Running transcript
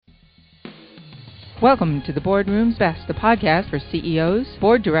Welcome to the Boardroom's Best, the podcast for CEOs,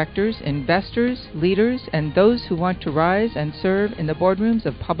 board directors, investors, leaders, and those who want to rise and serve in the boardrooms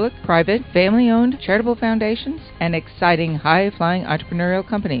of public, private, family-owned, charitable foundations, and exciting high-flying entrepreneurial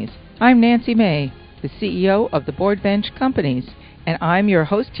companies. I'm Nancy May, the CEO of the Board Bench Companies, and I'm your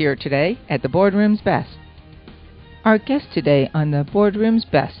host here today at the Boardroom's Best. Our guest today on the Boardroom's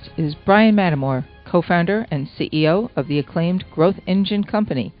Best is Brian Matamor, co-founder and CEO of the acclaimed Growth Engine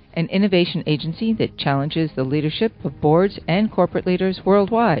Company, an innovation agency that challenges the leadership of boards and corporate leaders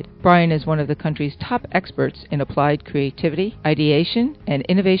worldwide. Brian is one of the country's top experts in applied creativity, ideation, and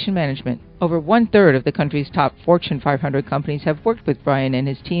innovation management. Over one-third of the country's top Fortune 500 companies have worked with Brian and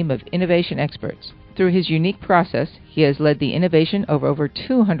his team of innovation experts. Through his unique process, he has led the innovation of over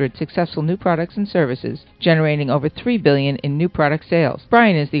 200 successful new products and services, generating over $3 billion in new product sales.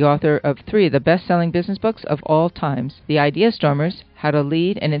 Brian is the author of 3 of the best-selling business books of all times: The Idea Stormers, How to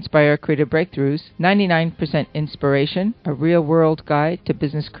Lead and Inspire Creative Breakthroughs, 99% Inspiration, a real-world guide to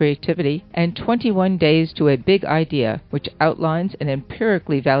business creativity, and 21 Days to a Big Idea, which outlines an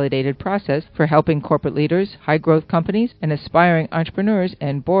empirically validated process for helping corporate leaders, high-growth companies, and aspiring entrepreneurs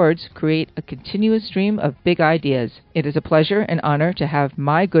and boards create a continuous stream of big ideas. It is a pleasure and honor to have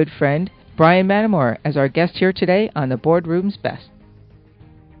my good friend Brian Matamor as our guest here today on the Boardroom's Best.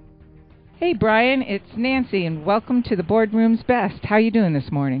 Hey Brian, it's Nancy, and welcome to the Boardroom's Best. How are you doing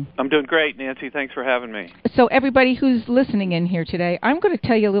this morning? I'm doing great, Nancy. Thanks for having me. So everybody who's listening in here today, I'm going to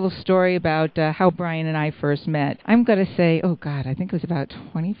tell you a little story about how Brian and I first met. I'm going to say, I think it was about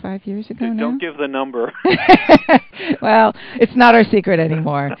 25 years ago now. Don't give the number. Well, it's not our secret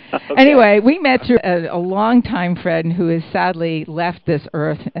anymore. Okay. Anyway, we met through a longtime friend who has sadly left this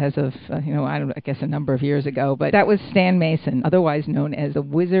earth as of, I guess a number of years ago, but that was Stan Mason, otherwise known as the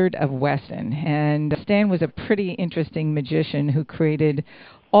Wizard of Weston. And Stan was a pretty interesting magician who created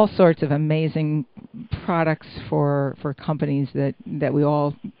all sorts of amazing products for companies that we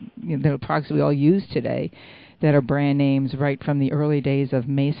all, the products that we all use today that are brand names right from the early days of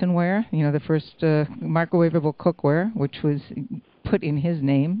Masonware, the first microwavable cookware, which was put in his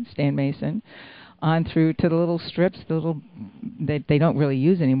name, Stan Mason, on through to the little strips, that they don't really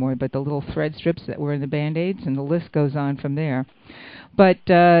use anymore, but the little thread strips that were in the Band-Aids, and the list goes on from there. But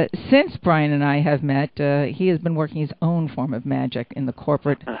since Brian and I have met, he has been working his own form of magic in the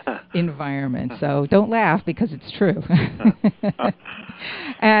corporate environment. So don't laugh, because it's true.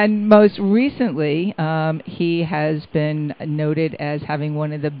 And most recently, he has been noted as having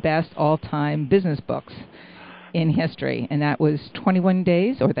one of the best all-time business books in history, and that is 21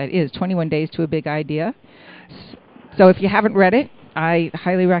 Days to a Big Idea. So if you haven't read it, I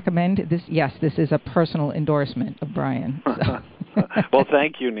highly recommend this. Yes, this is a personal endorsement of Brian. So. Well,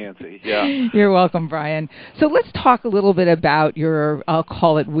 thank you, Nancy. Yeah. You're welcome, Brian. So let's talk a little bit about your, I'll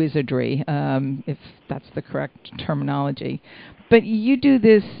call it wizardry, if that's the correct terminology. But you do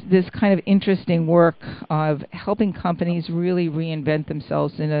this kind of interesting work of helping companies really reinvent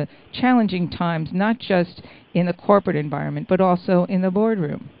themselves in a challenging times, not just in the corporate environment, but also in the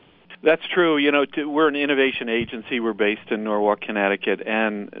boardroom. That's true. We're an innovation agency. We're based in Norwalk, Connecticut.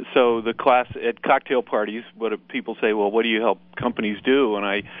 And so the class at cocktail parties, what do people say, well, what do you help companies do? And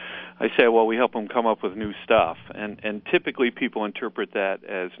I say, well, we help them come up with new stuff. And typically people interpret that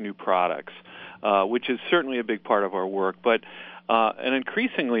as new products, which is certainly a big part of our work. But an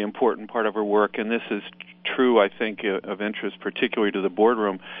increasingly important part of our work, and this is true, I think, of interest particularly to the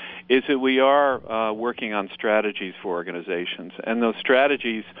boardroom, is that we are working on strategies for organizations. And those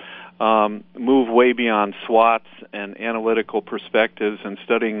strategies move way beyond SWOTs and analytical perspectives and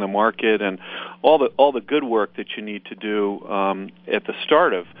studying the market and all the good work that you need to do at the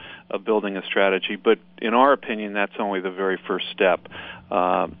start of building a strategy. But in our opinion, that's only the very first step.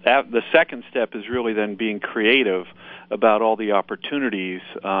 The second step is really then being creative about all the opportunities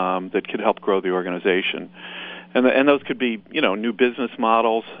that could help grow the organization. And those could be, new business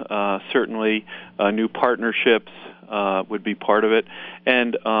models, certainly new partnerships would be part of it,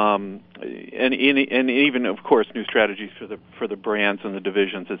 and even, of course, new strategies for the brands and the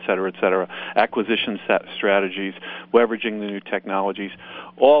divisions, et cetera, acquisition strategies, leveraging the new technologies.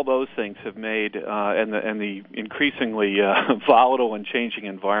 All those things have made, and the increasingly volatile and changing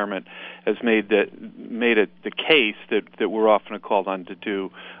environment has made it the case that we're often called on to do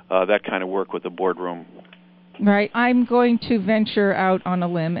that kind of work with the boardroom. Right. I'm going to venture out on a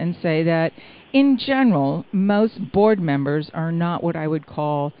limb and say that, in general, most board members are not what I would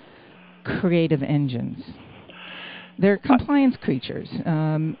call creative engines. They're compliance creatures,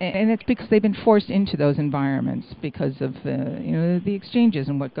 and it's because they've been forced into those environments because of the exchanges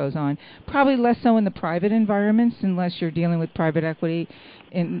and what goes on. Probably less so in the private environments, unless you're dealing with private equity.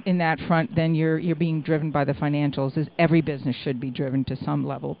 In that front, then you're being driven by the financials, as every business should be driven to some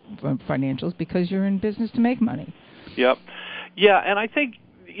level from financials, because you're in business to make money. Yep. Yeah, and I think,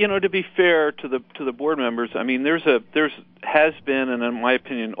 to be fair to the board members, I mean, there's has been, and in my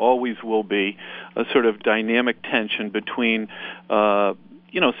opinion always will be, a sort of dynamic tension between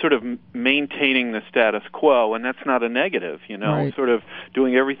sort of maintaining the status quo, and that's not a negative, Right. Sort of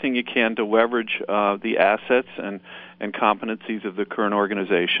doing everything you can to leverage the assets and competencies of the current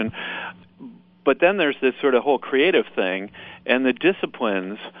organization. But then there's this sort of whole creative thing, and the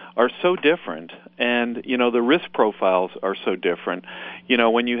disciplines are so different, and the risk profiles are so different.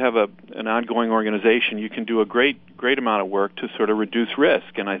 When you have an ongoing organization, you can do a great amount of work to sort of reduce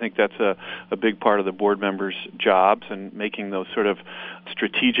risk, and I think that's a big part of the board members' jobs, and making those sort of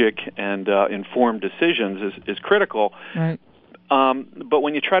strategic and informed decisions is critical. Right. But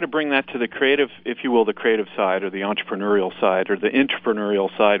when you try to bring that to the creative, if you will, the creative side or the entrepreneurial side or the entrepreneurial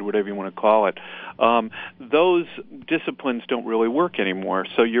side, whatever you want to call it, those disciplines don't really work anymore.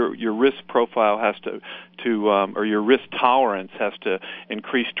 So your risk profile has to or your risk tolerance has to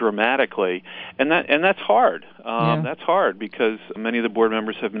increase dramatically, and that's hard. That's hard because many of the board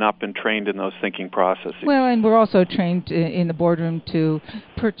members have not been trained in those thinking processes. Well, and we're also trained in the boardroom to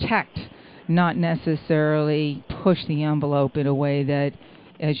protect, not necessarily push the envelope in a way that,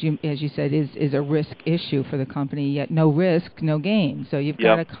 as you said, is a risk issue for the company. Yet no risk, no gain. So you've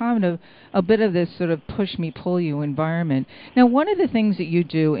got a bit of this sort of push me, pull you environment. Now, one of the things that you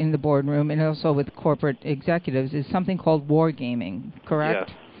do in the boardroom and also with corporate executives is something called wargaming, correct?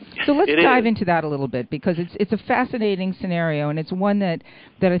 Yes. So let's dive into that a little bit, because it's a fascinating scenario, and it's one that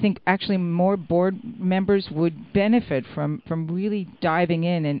I think actually more board members would benefit from really diving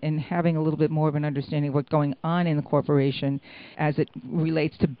in and having a little bit more of an understanding of what's going on in the corporation as it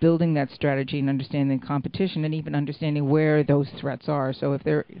relates to building that strategy and understanding the competition and even understanding where those threats are. So if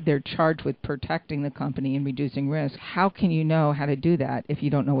they're charged with protecting the company and reducing risk, how can you know how to do that if you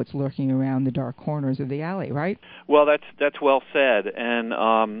don't know what's lurking around the dark corners of the alley, right? Well, that's well said, and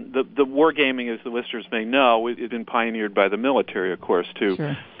the wargaming, as the listeners may know, has been pioneered by the military, of course,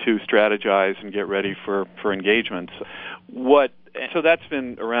 to strategize and get ready for engagements. So that's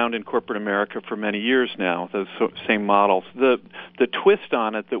been around in corporate America for many years now, those same models. The twist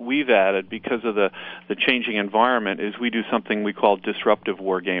on it that we've added because of the changing environment is we do something we call disruptive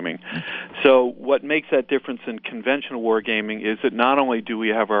wargaming. So what makes that difference in conventional wargaming is that not only do we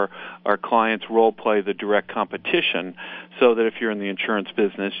have our clients role play the direct competition, so that if you're in the insurance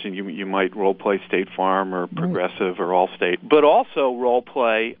business, you might role play State Farm or Progressive or Allstate, but also role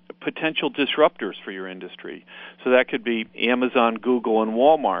play potential disruptors for your industry. So that could be Amazon, Google, and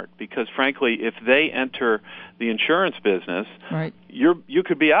Walmart, because frankly, if they enter the insurance business, you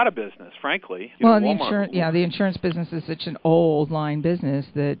could be out of business, frankly. The insurance business is such an old line business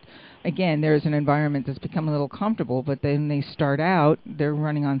that, again, there's an environment that's become a little comfortable, but then they start out, they're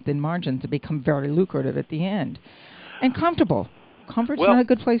running on thin margins to become very lucrative at the end. And comfortable. Comfort's not a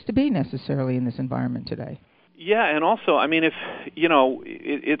good place to be necessarily in this environment today. Yeah, and also, I mean, if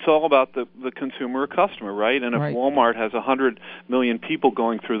it's all about the consumer or customer, right? And if Walmart has 100 million people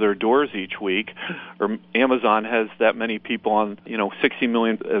going through their doors each week, or Amazon has that many people on, 60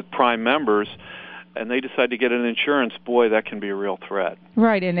 million Prime members, and they decide to get an insurance, boy, that can be a real threat.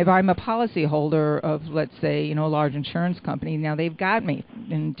 Right, and if I'm a policyholder of, let's say, a large insurance company, now they've got me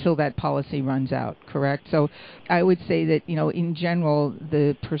until that policy runs out, correct? So I would say that, in general,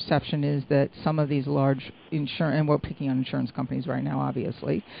 the perception is that some of these large insurance, and we're picking on insurance companies right now,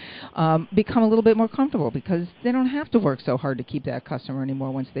 obviously, become a little bit more comfortable because they don't have to work so hard to keep that customer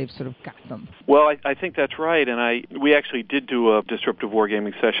anymore once they've sort of got them. Well, I think that's right, and we actually did do a disruptive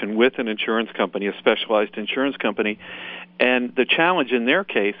wargaming session with an insurance company, a specialized insurance company, and the challenge in their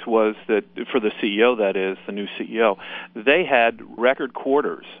case was that, for the CEO, that is, the new CEO, they had record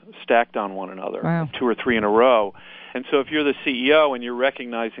quarters stacked on one another, 2 or 3 in a row. And so if you're the CEO and you're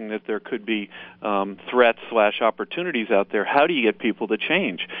recognizing that there could be threats/opportunities out there, how do you get people to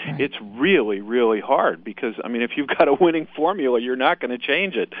change? Right. It's really, really hard because, if you've got a winning formula, you're not going to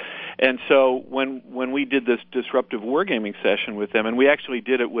change it. And so when we did this disruptive wargaming session with them, and we actually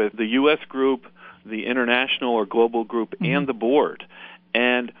did it with the U.S. group, the international or global group, and the board.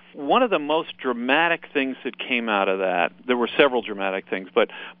 And one of the most dramatic things that came out of that, there were several dramatic things, but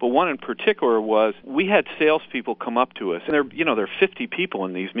one in particular was we had salespeople come up to us, and there are 50 people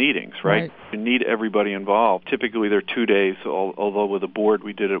in these meetings, right? You need everybody involved. Typically, they're 2 days, although with the board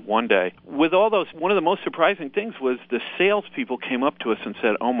we did it 1 day. With all those, one of the most surprising things was the salespeople came up to us and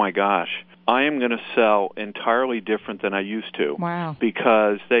said, "Oh my gosh, I am going to sell entirely different than I used to." Wow.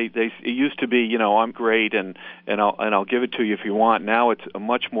 Because it used to be, I'm great and I'll give it to you if you want. Now it's a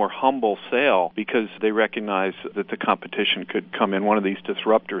much more humble sale because they recognize that the competition could come in, one of these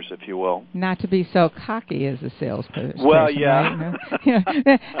disruptors, if you will. Not to be so cocky as a salesperson. Well, yeah.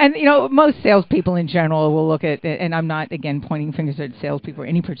 Right? And most salespeople in general will look at, and I'm not again pointing fingers at salespeople or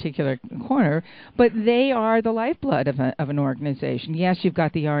any particular corner, but they are the lifeblood of an organization. Yes, you've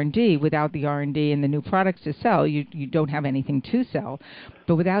got the R&D. Without the R&D and the new products to sell, you don't have anything to sell.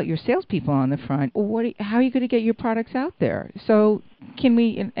 But without your salespeople on the front, how are you going to get your products out there? So can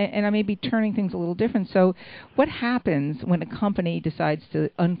we, and I may be turning things a little different, so what happens when a company decides to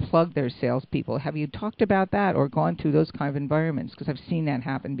unplug their salespeople? Have you talked about that or gone through those kind of environments? Because I've seen that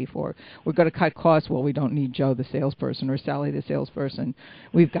happen before. We're going to cut costs. Well, we don't need Joe the salesperson or Sally the salesperson.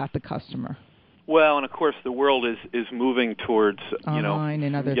 We've got the customer. Well, and of course the world is moving towards online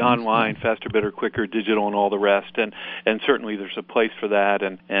and other online, things. faster, better, quicker, digital, and all the rest, and certainly there's a place for that.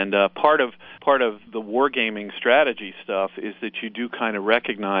 And part of the wargaming strategy stuff is that you do kind of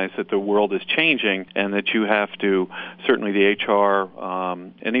recognize that the world is changing, and that you have to, certainly the HR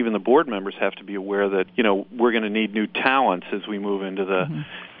and even the board members have to be aware that we're going to need new talents as we move into the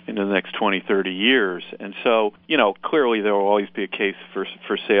into the next 20, 30 years. And so, clearly there will always be a case for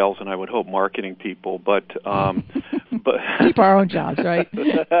sales, and I would hope marketing people, but keep our own jobs, right?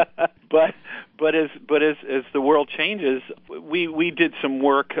 But as the world changes, we did some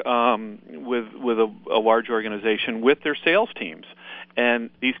work with a large organization with their sales teams. And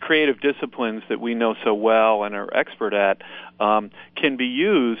these creative disciplines that we know so well and are expert at can be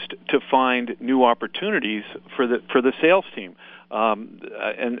used to find new opportunities for the sales team.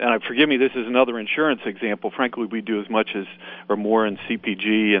 And forgive me, this is another insurance example. Frankly, we do as much as or more in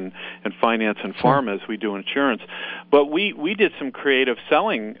CPG and finance and pharma as we do insurance. But we did some creative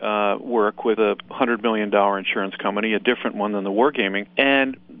selling work with a $100 million insurance company, a different one than the wargaming.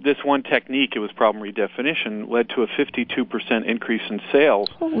 And this one technique, it was problem redefinition, led to a 52% increase in sales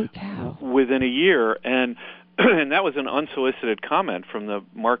within a year. And that was an unsolicited comment from the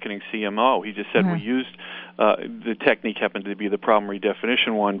marketing CMO. He just said, we used the technique happened to be the problem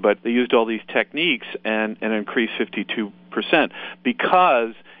redefinition one, but they used all these techniques and increased 52%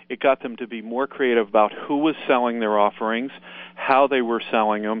 because it got them to be more creative about who was selling their offerings, how they were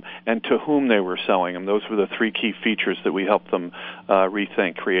selling them, and to whom they were selling them. Those were the three key features that we helped them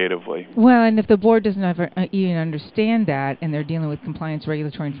rethink creatively. Well, and if the board doesn't ever even understand that, and they're dealing with compliance,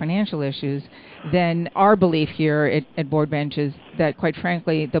 regulatory, and financial issues, then our belief here at Board Bench is that, quite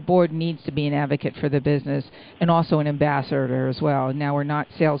frankly, the board needs to be an advocate for the business and also an ambassador as well. Now, we're not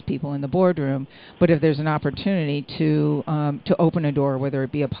salespeople in the boardroom, but if there's an opportunity to open a door, whether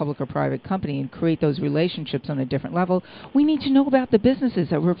it be a public or private company, and create those relationships on a different level, we need to know about the businesses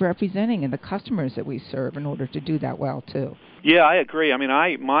that we're representing and the customers that we serve in order to do that well, too. Yeah, I agree. I mean,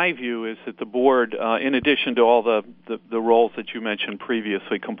 my view is that the board, in addition to all the roles that you mentioned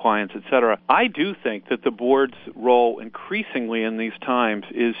previously, compliance, et cetera, I do think that the board's role increasingly in these times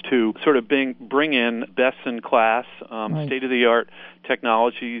is to sort of bring in best-in-class, state-of-the-art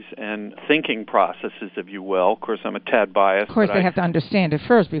technologies and thinking processes, if you will. Of course, I'm a tad biased. Of course, they have to understand it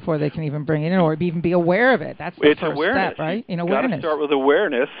first before they can even bring it in or even be aware of it. That's the first awareness. Step, right? You've got to start with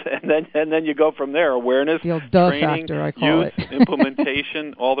awareness, and then you go from there. Awareness, the training, factor, I call use,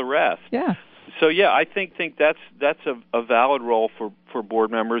 implementation, all the rest. Yeah. So yeah, I think that's a valid role for board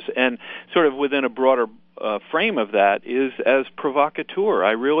members, and sort of within a broader frame of that is as provocateur.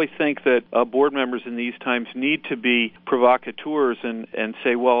 I really think that board members in these times need to be provocateurs and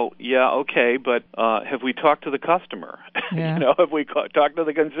say, well, yeah, okay, but have we talked to the customer? Yeah. Have we talked to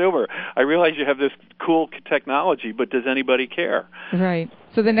the consumer? I realize you have this cool technology, but does anybody care? Right.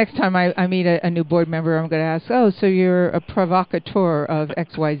 So the next time I meet a new board member, I'm going to ask, so you're a provocateur of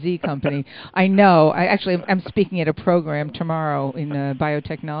XYZ company. I know. I'm speaking at a program tomorrow in the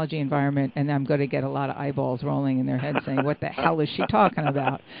biotechnology environment, and I'm going to get a lot of eyeballs rolling in their heads saying, what the hell is she talking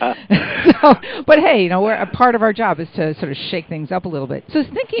about? But hey, a part of our job is to sort of shake things up a little bit. So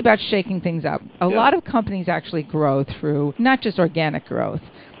thinking about shaking things up, a lot of companies actually grow through not just organic growth,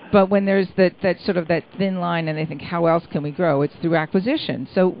 but when there's that thin line and they think, how else can we grow? It's through acquisition.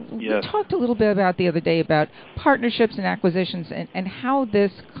 So we talked a little bit about the other day about partnerships and acquisitions and how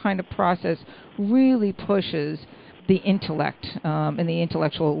this kind of process really pushes the intellect and the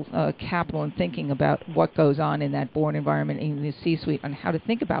intellectual capital and thinking about what goes on in that board environment in the C-suite on how to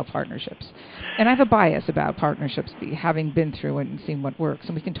think about partnerships. And I have a bias about partnerships, having been through it and seen what works,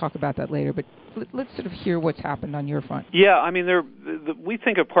 and we can talk about that later, but let's sort of hear what's happened on your front. Yeah, I mean, we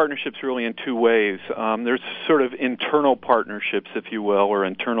think of partnerships really in two ways. There's sort of internal partnerships, if you will, or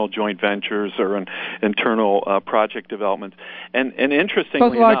internal joint ventures, or internal project development. And interestingly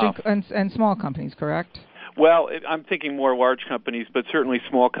both large enough, and small companies, correct? Well, I'm thinking more large companies, but certainly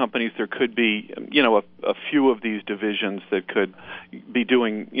small companies. There could be, a few of these divisions that could be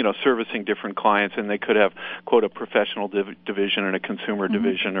doing, servicing different clients, and they could have, quote, a professional division and a consumer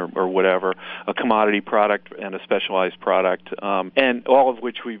division, or whatever, a commodity product and a specialized product, and all of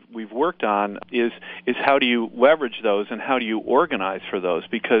which we've worked on is how do you leverage those and how do you organize for those?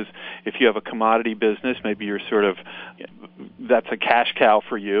 Because if you have a commodity business, maybe you're sort of that's a cash cow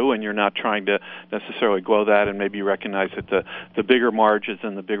for you, and you're not trying to necessarily grow that, and maybe you recognize that the bigger margins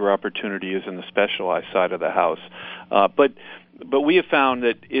and the bigger opportunity is in the specialized side of the house. But we have found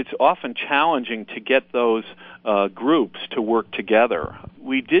that it's often challenging to get those groups to work together.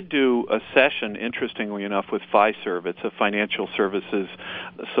 We did do a session, interestingly enough, with Fiserv. It's a financial services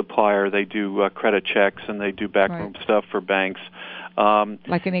supplier. They do credit checks, and they do backroom stuff for banks.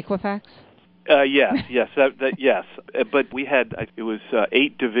 Like an Equifax? Yes. Yes. But we had it was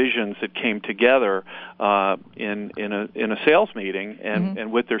 8 divisions that came together in a sales meeting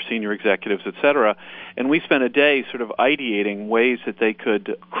and with their senior executives, et cetera. And we spent a day sort of ideating ways that they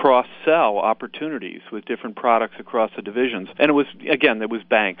could cross-sell opportunities with different products across the divisions. And it was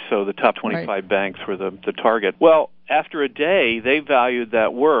banks, so the top 25 banks were the target. Well, after a day, they valued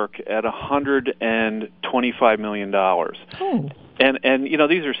that work at $125 million. Oh. And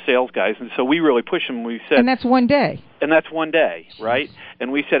these are sales guys, and so we really push them. We said, and that's one day. And that's one day, right?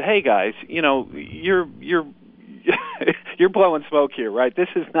 And we said, hey guys, you're you're blowing smoke here, right? This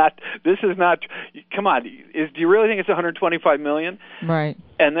is not. Come on, do you really think it's $125 million? Right.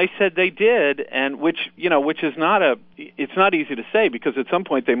 And they said they did, and which is it's not easy to say, because at some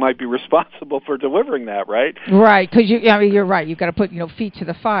point they might be responsible for delivering that, right? Right, because you're right. You've got to put feet to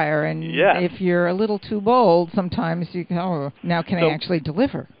the fire, and if you're a little too bold, sometimes you go, now can I actually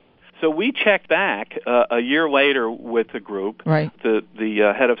deliver? So we checked back a year later with the group, right,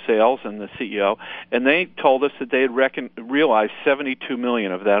 the head of sales and the CEO, and they told us that they had realized $72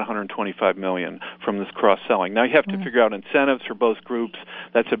 million of that $125 million from this cross-selling. Now you have to figure out incentives for both groups.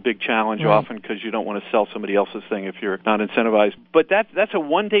 That's a big challenge often, because you don't want to sell somebody else's thing if you're not incentivized. But that's a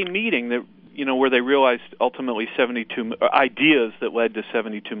one-day meeting that where they realized ultimately 72 ideas that led to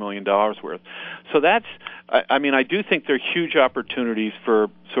 $72 million worth. So that's, I do think there are huge opportunities for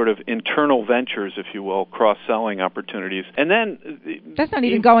sort of internal ventures, if you will, cross-selling opportunities. And then that's not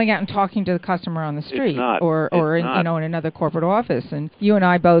even going out and talking to the customer on the street, or in another corporate office. And you and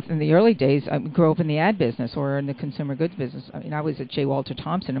I both, in the early days, grew up in the ad business or in the consumer goods business. I mean, I was at J. Walter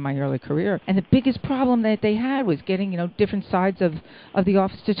Thompson in my early career, and the biggest problem that they had was getting different sides of the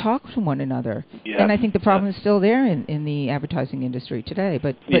office to talk to one another. Yes. And I think the problem is still there in the advertising industry today.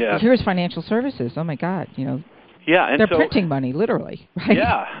 But here's financial services. Oh my God, Yeah, and they're printing money, literally, right?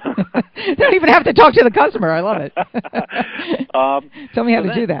 Yeah. They don't even have to talk to the customer. I love it. Tell me how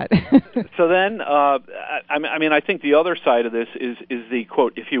to do that. So then, I think the other side of this is the,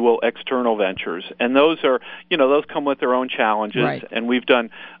 quote, if you will, external ventures. And those are, those come with their own challenges. Right. And we've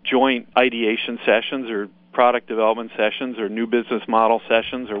done joint ideation sessions or product development sessions or new business model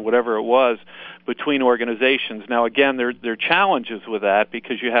sessions or whatever it was between organizations. Now, again, there are challenges with that,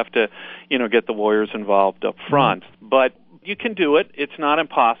 because you have to, get the lawyers involved up front. But you can do it. It's not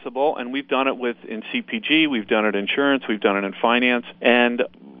impossible. And we've done it in CPG. We've done it in insurance. We've done it in finance. And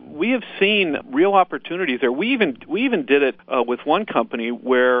we have seen real opportunities there. We even did it with one company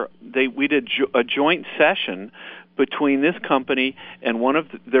where we did a joint session between this company and one of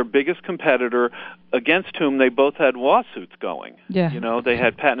their biggest competitor, against whom they both had lawsuits going. Yeah. They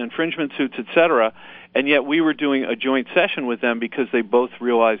had patent infringement suits, et cetera, and yet we were doing a joint session with them because they both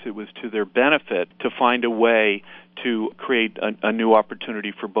realized it was to their benefit to find a way to create a new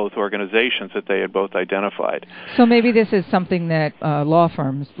opportunity for both organizations that they had both identified. So maybe this is something that law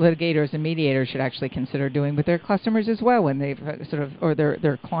firms, litigators, and mediators should actually consider doing with their customers as well, when they've or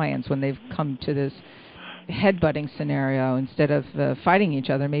their clients, when they've come to this headbutting scenario. Instead of fighting each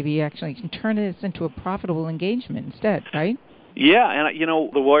other, maybe you actually can turn this into a profitable engagement instead, right? Yeah, and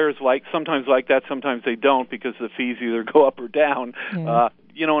the lawyers sometimes like that, sometimes they don't, because the fees either go up or down. Yeah.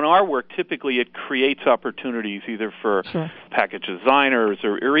 In our work, typically it creates opportunities either for package designers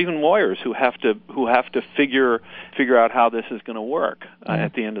or even lawyers who have to figure out how this is going to work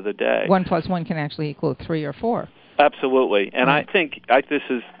at the end of the day. 1 + 1 can actually equal 3 or 4. Absolutely. And I think this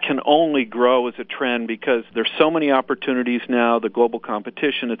can only grow as a trend because there's so many opportunities now. The global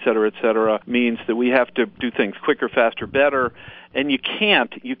competition, et cetera, means that we have to do things quicker, faster, better. And you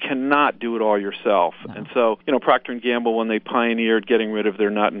cannot do it all yourself. No. And so, Procter & Gamble, when they pioneered getting rid of their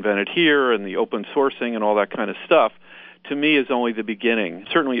not invented here and the open sourcing and all that kind of stuff, to me is only the beginning.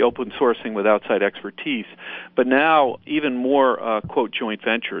 Certainly open sourcing with outside expertise, but now even more, quote, joint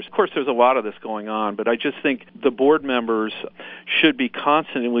ventures. Of course, there's a lot of this going on, but I just think the board members should be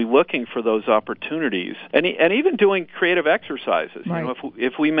constantly looking for those opportunities and even doing creative exercises. Right.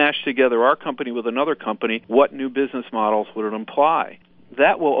 If we mash together our company with another company, what new business models would it imply?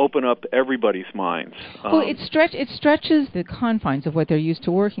 That will open up everybody's minds. Well, it stretches the confines of what they're used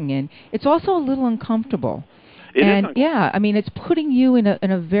to working in. It's also a little uncomfortable. It's putting you in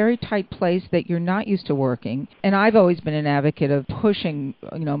a very tight place that you're not used to working. And I've always been an advocate of pushing,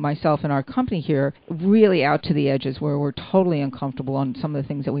 myself and our company here really out to the edges where we're totally uncomfortable on some of the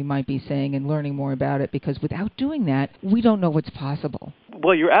things that we might be saying and learning more about it, because without doing that, we don't know what's possible.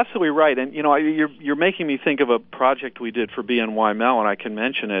 Well, you're absolutely right, and you're making me think of a project we did for BNY Mellon. I can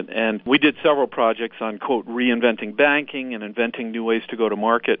mention it, and we did several projects on, quote, reinventing banking and inventing new ways to go to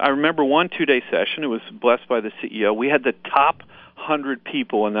market. I remember one 2-day session. It was blessed by the CEO. We had the top 100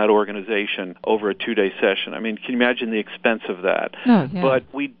 people in that organization over a 2-day session. I mean, can you imagine the expense of that? Oh, yeah. But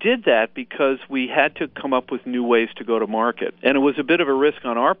we did that because we had to come up with new ways to go to market. And it was a bit of a risk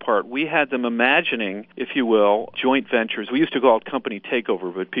on our part. We had them imagining, if you will, joint ventures. We used to call it company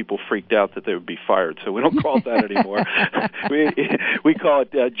takeover, but people freaked out that they would be fired, so we don't call it that anymore. We call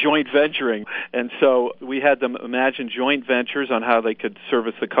it joint venturing. And so we had them imagine joint ventures on how they could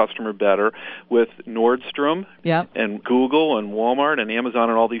service the customer better with Nordstrom and Google and Walmart and Amazon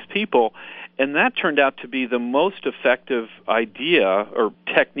and all these people. And that turned out to be the most effective idea or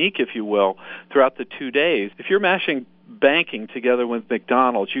technique, if you will, throughout the 2 days. If you're mashing banking together with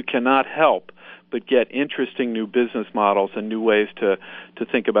McDonald's, you cannot help but get interesting new business models and new ways to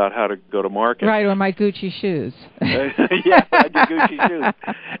think about how to go to market. Right, or my Gucci shoes. Yeah, like the Gucci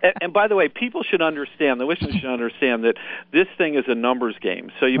shoes. And by the way, people should understand, the listeners should understand that this thing is a numbers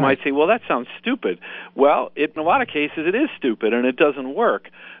game. So you might say, well, that sounds stupid. Well, in a lot of cases it is stupid and it doesn't work.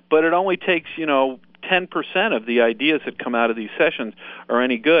 But it only takes, 10% of the ideas that come out of these sessions are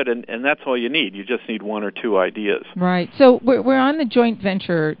any good, and that's all you need. You just need 1 or 2 ideas. Right. So we're on the joint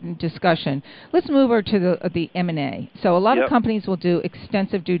venture discussion. Let's move over to the M&A. So a lot of companies will do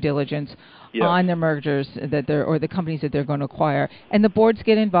extensive due diligence on their mergers or the companies that they're going to acquire, and the boards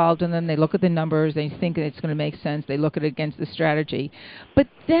get involved, and then they look at the numbers, they think it's going to make sense, they look at it against the strategy, but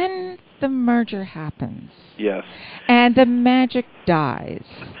then the merger happens. Yes. And the magic dies.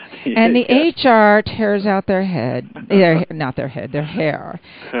 And the HR tears out their hair.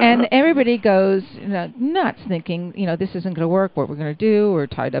 And everybody goes nuts thinking, this isn't going to work, what we're going to do, we're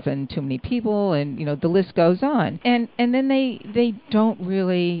tied up in too many people, and, the list goes on. And then they don't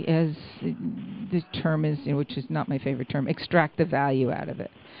really, as the term is, which is not my favorite term, extract the value out of it.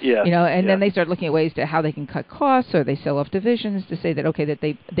 Yeah. Then they start looking at ways to how they can cut costs, or they sell off divisions to say that, okay, that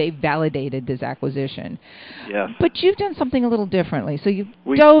they validated this acquisition. Yeah. But you've done something a little differently. So you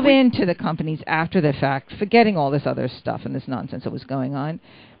dove into the companies after the fact, forgetting all this other stuff and this nonsense that was going on,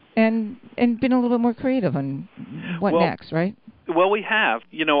 and been a little bit more creative on what next, right? Well, we have.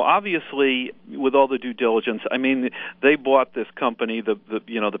 Obviously, with all the due diligence, I mean, they bought this company,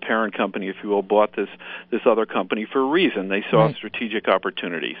 the parent company, if you will, bought this other company for a reason. They saw a strategic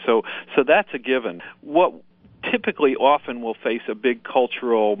opportunity. So that's a given. What typically often will face a big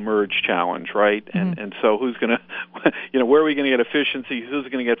cultural merge challenge, right? Mm-hmm. And so who's going to, where are we going to get efficiency? Who's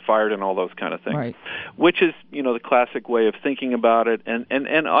going to get fired and all those kind of things? Right. Which is, the classic way of thinking about it. And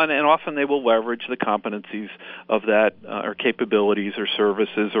often they will leverage the competencies of that or capabilities or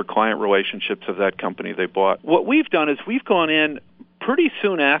services or client relationships of that company they bought. What we've done is we've gone in pretty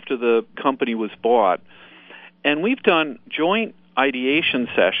soon after the company was bought, and we've done joint ideation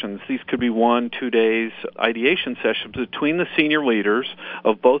sessions. These could be 1-2 days ideation sessions between the senior leaders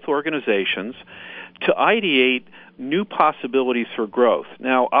of both organizations to ideate new possibilities for growth.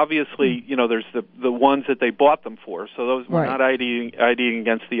 Now, obviously, there's the ones that they bought them for, so those were not ideating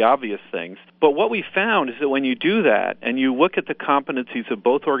against the obvious things. But what we found is that when you do that and you look at the competencies of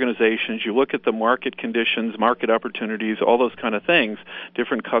both organizations, you look at the market conditions, market opportunities, all those kind of things,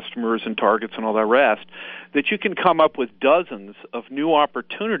 different customers and targets and all that rest, that you can come up with dozens of new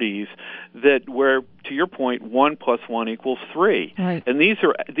opportunities that where, to your point, 1 + 1 = 3. Right. And these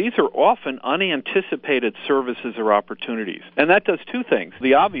are often unanticipated services or opportunities. And that does 2 things.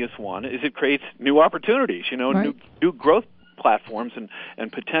 The obvious one is it creates new opportunities, new growth platforms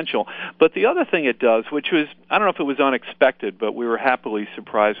and potential. But the other thing it does, which was, I don't know if it was unexpected, but we were happily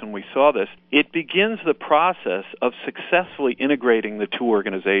surprised when we saw this, it begins the process of successfully integrating the two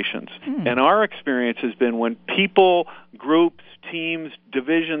organizations. And our experience has been when people, groups, teams,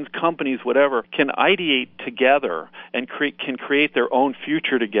 divisions, companies, whatever, can ideate together and can create their own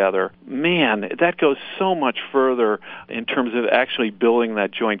future together, man, that goes so much further in terms of actually building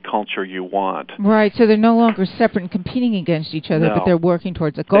that joint culture you want. Right, so they're no longer separate and competing against each other, but they're working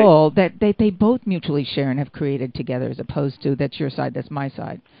towards a goal that they both mutually share and have created together, as opposed to that's your side, that's my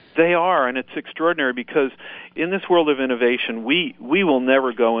side. They are, and it's extraordinary because in this world of innovation, we will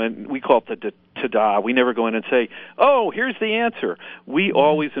never go in, we call it the ta-da, we never go in and say, oh, here's the answer. We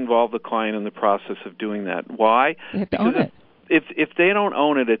always involve the client in the process of doing that. Why? They have to own it. If they don't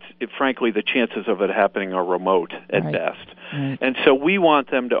own it, frankly, the chances of it happening are remote at best. Right. And so we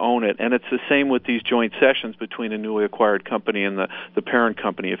want them to own it. And it's the same with these joint sessions between a newly acquired company and the parent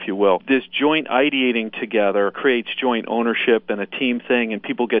company, if you will. This joint ideating together creates joint ownership and a team thing, and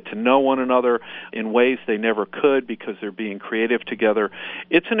people get to know one another in ways they never could because they're being creative together.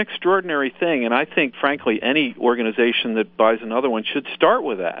 It's an extraordinary thing, and I think, frankly, any organization that buys another one should start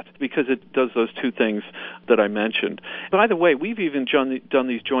with that because it does those two things that I mentioned. By the way, we've even done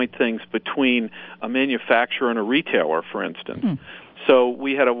these joint things between a manufacturer and a retailer, for instance. So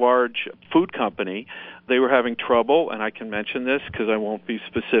we had a large food company. They were having trouble, and I can mention this because I won't be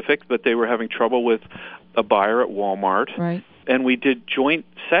specific, but they were having trouble with a buyer at Walmart. Right. And we did joint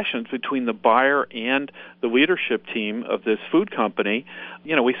sessions between the buyer and the leadership team of this food company.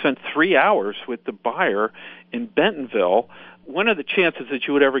 You know, we spent 3 hours with the buyer in Bentonville. When are the chances that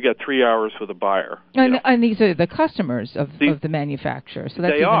you would ever get 3 hours with a buyer? And these are the customers of the manufacturer, so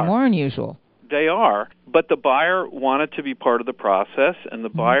that's even more unusual. They are, but the buyer wanted to be part of the process, and the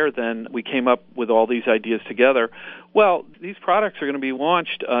buyer then, we came up with all these ideas together. Well, these products are going to be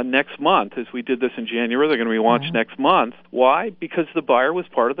launched next month. As we did this in January, they're going to be launched next month. Why? Because the buyer was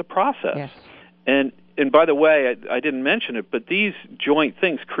part of the process. Yes. And by the way, I didn't mention it, but these joint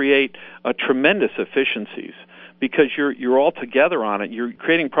things create tremendous efficiencies. Because you're all together on it. You're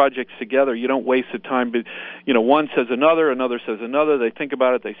creating projects together. You don't waste the time. But, one says another says another. They think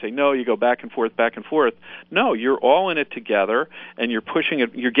about it. They say no. You go back and forth, back and forth. No, you're all in it together, and you're pushing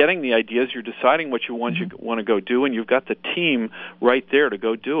it. You're getting the ideas. You're deciding what you want to go do, and you've got the team right there to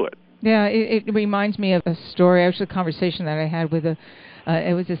go do it. Yeah, it reminds me of a story, actually a conversation that I had with it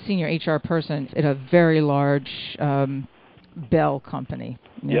was a senior HR person at a very large Bell company,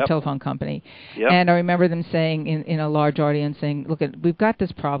 telephone company. Yep. And I remember them saying in a large audience, saying, look, we've got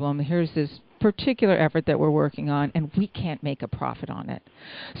this problem. Here's this particular effort that we're working on, and we can't make a profit on it.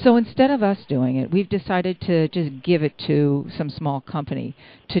 So instead of us doing it, we've decided to just give it to some small company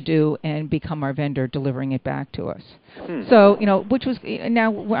to do and become our vendor, delivering it back to us. So, which was,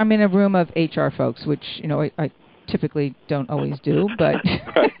 now I'm in a room of HR folks, which, I typically don't always do, but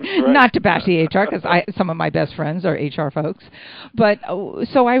right. Not to bash the HR, because some of my best friends are HR folks. But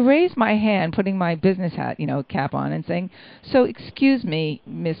so I raised my hand, putting my business hat, cap on, and saying, so excuse me,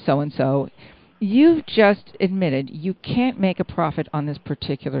 Miss So-and-so, you've just admitted you can't make a profit on this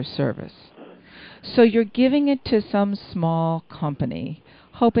particular service. So you're giving it to some small company,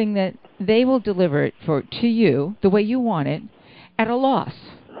 hoping that they will deliver it to you the way you want it at a loss.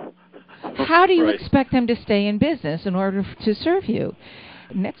 How do you expect them to stay in business in order to serve you?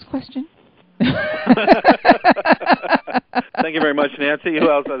 Next question. Thank you very much, Nancy. Who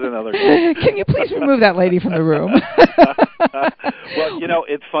else has another question? Can you please remove that lady from the room? Well,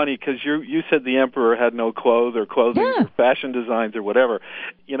 it's funny because you said the emperor had no clothes or clothing or fashion designs or whatever.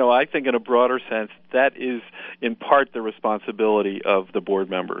 I think in a broader sense, that is in part the responsibility of the board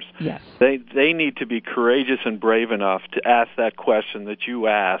members. Yes. They need to be courageous and brave enough to ask that question that you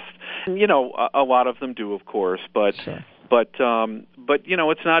asked. A lot of them do, of course, but... Sure. But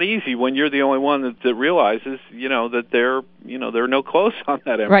it's not easy when you're the only one that realizes, that there are no clothes on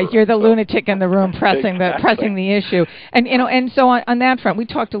that emperor. Right, you're the lunatic in the room pressing the issue. And so on that front, we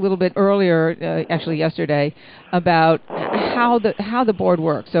talked a little bit earlier, actually yesterday, about how the board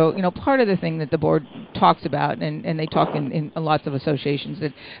works. So, part of the thing that the board talks about, and they talk in lots of associations,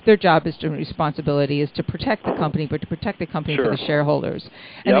 that their job responsibility is to protect the company, but to protect the company for the shareholders.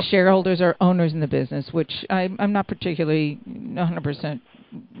 And the shareholders are owners in the business, which I'm not particularly 100%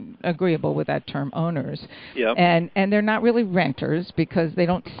 agreeable with that term, owners. Yep. And they're not really renters because they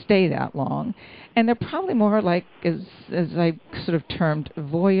don't stay that long. And they're probably more like, as I sort of termed,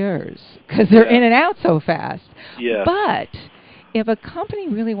 voyeurs, because they're in and out so fast. Yeah. But if a company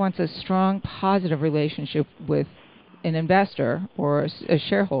really wants a strong, positive relationship with an investor or a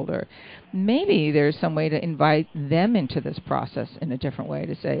shareholder, maybe there's some way to invite them into this process in a different way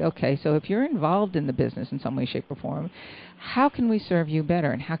to say, okay, so if you're involved in the business in some way, shape, or form, how can we serve you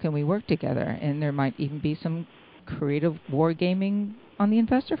better and how can we work together? And there might even be some creative wargaming on the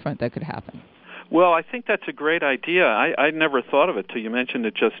investor front that could happen. Well, I think that's a great idea. I never thought of it till you mentioned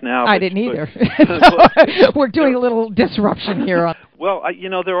it just now. I didn't either. We're doing a little disruption here. Well,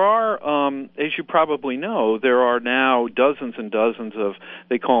 there are, as you probably know, there are now dozens and dozens of,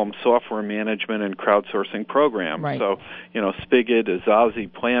 they call them software management and crowdsourcing programs. Right. So, Spigot,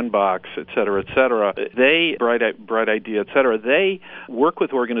 Azazi, Planbox, et cetera, they, Bright Idea, et cetera, they work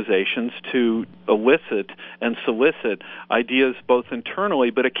with organizations to elicit and solicit ideas both internally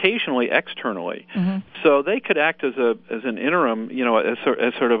but occasionally externally. Mm-hmm. So they could act as an interim, as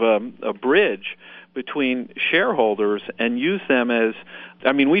sort of a bridge between shareholders and use them as,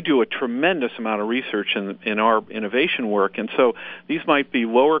 we do a tremendous amount of research in our innovation work, and so these might be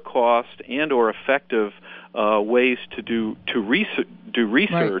lower cost and or effective ways to do research,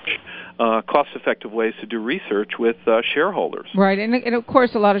 right. Cost-effective ways to do research with shareholders. Right, and of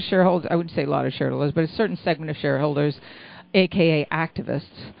course a lot of shareholders, I wouldn't say a lot of shareholders, but a certain segment of shareholders, a.k.a.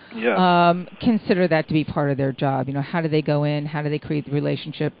 activists, consider that to be part of their job. How do they go in? How do they create the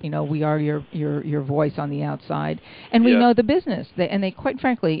relationship? We are your voice on the outside. And we know the business. They, quite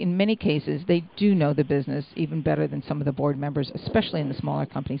frankly, in many cases, they do know the business even better than some of the board members, especially in the smaller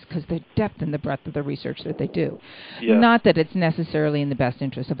companies, because the depth and the breadth of the research that they do. Yeah. Not that it's necessarily in the best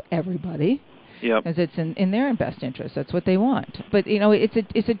interest of everybody. Because it's in their best interest. That's what they want. But,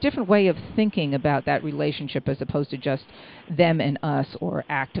 it's a different way of thinking about that relationship as opposed to just them and us or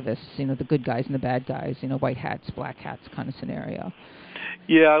activists, the good guys and the bad guys, white hats, black hats kind of scenario.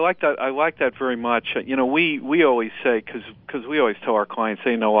 Yeah, I like that. I like that very much. We always say, because we always tell our clients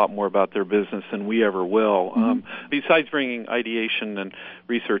they know a lot more about their business than we ever will. Mm-hmm. Besides bringing ideation and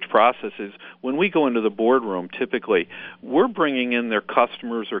research processes, when we go into the boardroom, typically we're bringing in their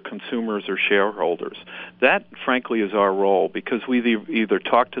customers or consumers or shareholders. That, frankly, is our role because we've either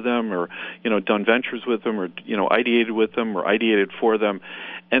talked to them or done ventures with them or ideated with them or ideated for them.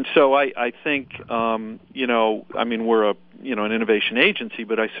 And so I think we're an innovation agency,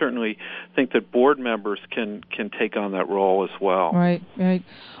 but I certainly think that board members can take on that role as well. Right.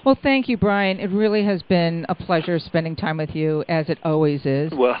 Well, thank you, Brian. It really has been a pleasure spending time with you, as it always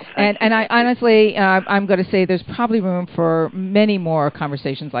is. Well, and I honestly, I'm going to say there's probably room for many more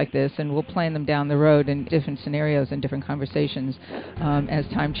conversations like this, and we'll plan them down the road in different scenarios and different conversations as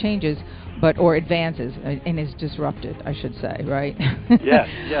time changes, or advances and is disrupted, I should say, right? Yes.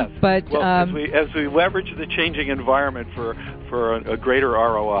 But as we leverage the changing environment for a greater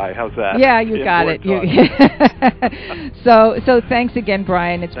ROI, how's that? Yeah, you got it. So thanks again,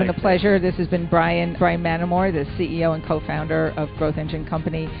 Brian. It's been a pleasure. This has been Brian Mannamore, the CEO and co-founder of Growth Engine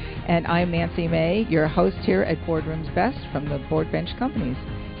Company, and I'm Nancy May, your host here at Boardrooms Best from the Board Bench Companies.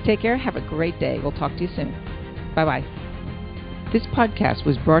 Take care. Have a great day. We'll talk to you soon. Bye-bye. This podcast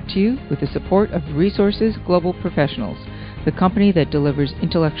was brought to you with the support of Resources Global Professionals, the company that delivers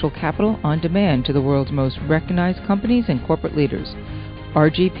intellectual capital on demand to the world's most recognized companies and corporate leaders.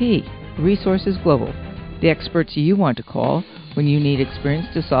 RGP, Resources Global, the experts you want to call when you need experience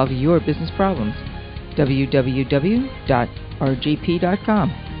to solve your business problems. www.rgp.com